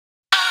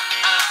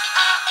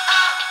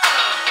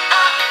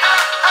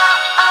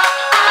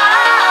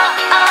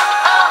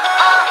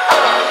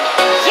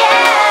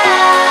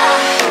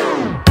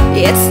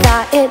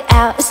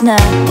was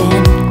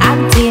nothing,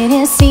 I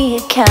didn't see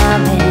it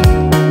coming.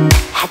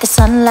 Had the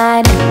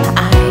sunlight in my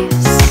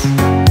eyes.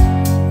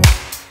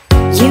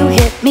 You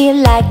hit me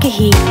like a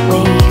heat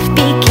wave,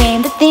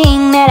 became the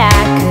thing that I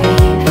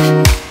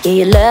crave. Yeah,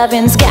 your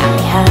loving's got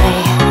me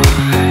high.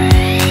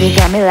 You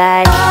got me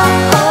like, oh,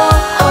 oh,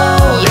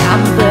 oh. Yeah,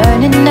 I'm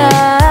burning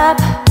up.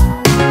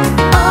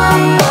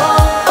 Oh,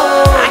 oh,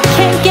 oh. I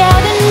can't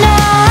get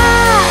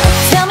enough.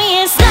 Tell me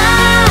it's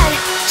not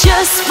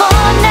just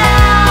for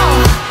now.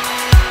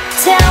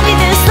 Tell me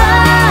this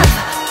love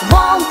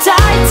won't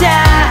die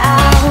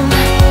down.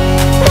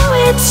 No,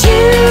 it's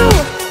you,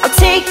 I'll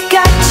take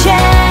a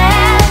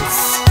chance.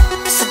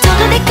 So don't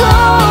let it go.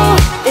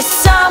 This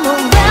summer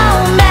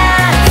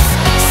romance,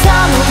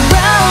 summer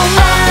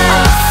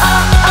romance.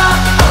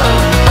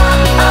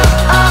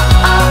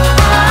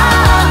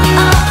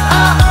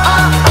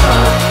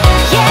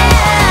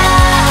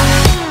 Yeah.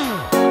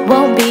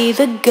 Won't be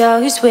the girl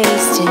who's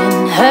wasting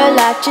her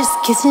life just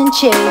kissing,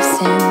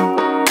 chasing.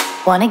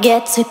 Wanna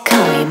get to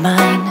call you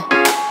mine.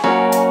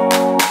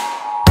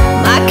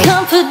 My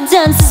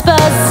confidence is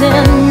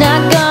buzzing,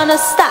 not gonna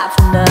stop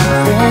for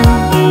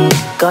nothing.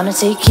 Gonna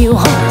take you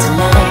home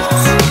tonight.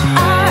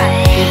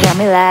 Alright. You got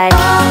me like, oh,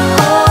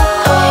 oh,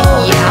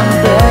 oh. Yeah, I'm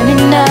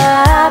burning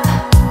up.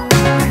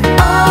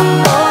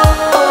 Oh,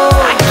 oh, oh.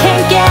 I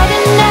can't get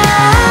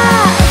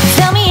enough.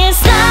 Tell me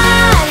it's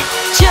not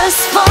just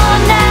for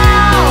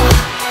now.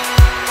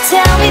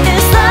 Tell me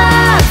this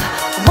love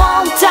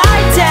won't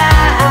die down.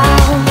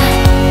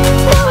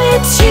 No,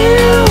 it's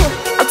you,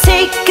 I'll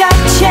take a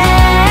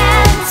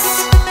chance.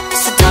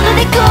 So don't let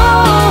it go.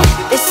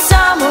 This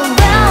summer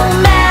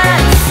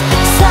romance,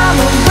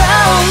 summer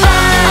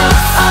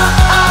romance.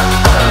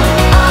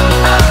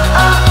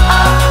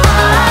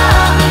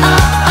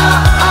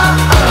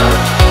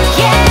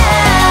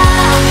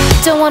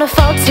 Yeah. Don't wanna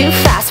fall too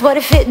fast. What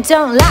if it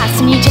don't last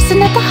and you're just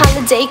another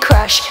holiday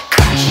crush?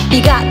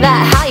 You got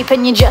that hype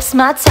and you're just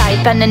my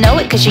type, and I know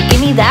it cause you give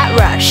me that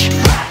rush.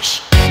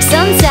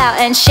 Sun's out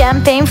and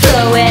champagne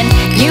flowing,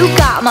 you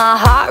got my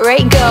heart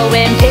rate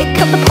going. Pick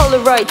up the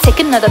Polaroid, take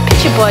another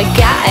picture, boy,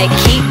 gotta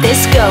keep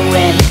this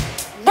going.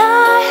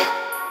 Not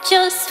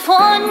just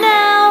for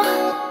now.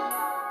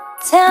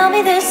 Tell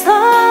me this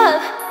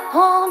love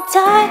won't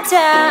die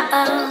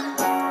down.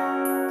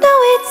 No,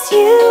 it's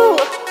you,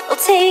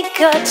 I'll take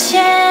a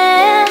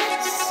chance.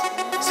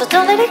 So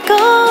don't let it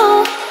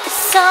go.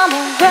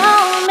 Summer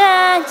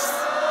romance.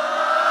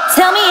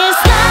 Tell me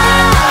it's not